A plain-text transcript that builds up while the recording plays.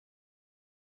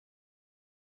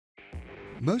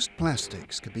Most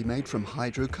plastics can be made from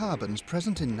hydrocarbons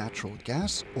present in natural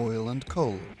gas, oil and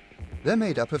coal. They're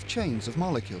made up of chains of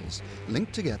molecules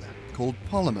linked together called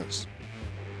polymers.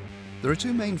 There are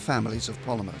two main families of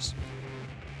polymers.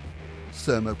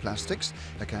 Thermoplastics,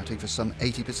 accounting for some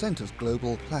 80% of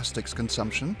global plastics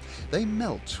consumption, they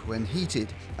melt when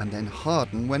heated and then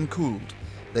harden when cooled.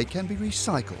 They can be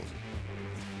recycled.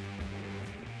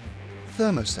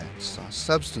 Thermosets are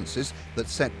substances that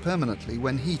set permanently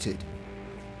when heated.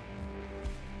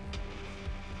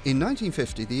 In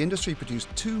 1950, the industry produced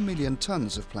 2 million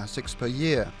tons of plastics per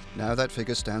year. Now that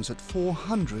figure stands at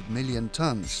 400 million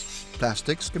tons.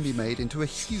 Plastics can be made into a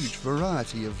huge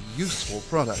variety of useful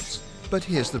products. But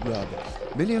here's the rub.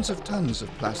 Millions of tons of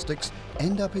plastics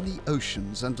end up in the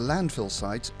oceans and landfill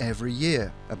sites every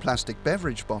year. A plastic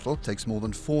beverage bottle takes more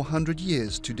than 400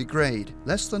 years to degrade.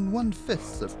 Less than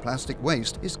 1/5 of plastic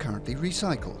waste is currently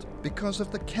recycled. Because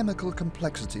of the chemical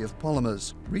complexity of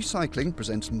polymers, recycling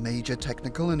presents major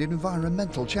technical and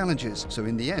environmental challenges, so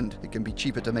in the end, it can be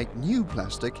cheaper to make new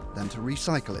plastic than to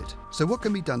recycle it. So what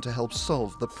can be done to help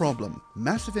solve the problem?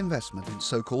 Massive investment in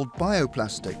so-called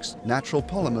bioplastics, natural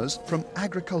polymers from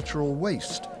agricultural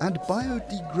waste, and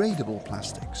biodegradable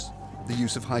plastics. The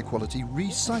use of high-quality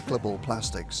recyclable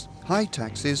plastics. High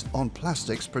taxes on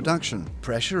plastics production.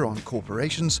 Pressure on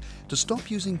corporations to stop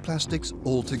using plastics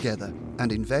altogether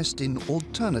and invest in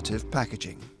alternative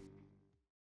packaging.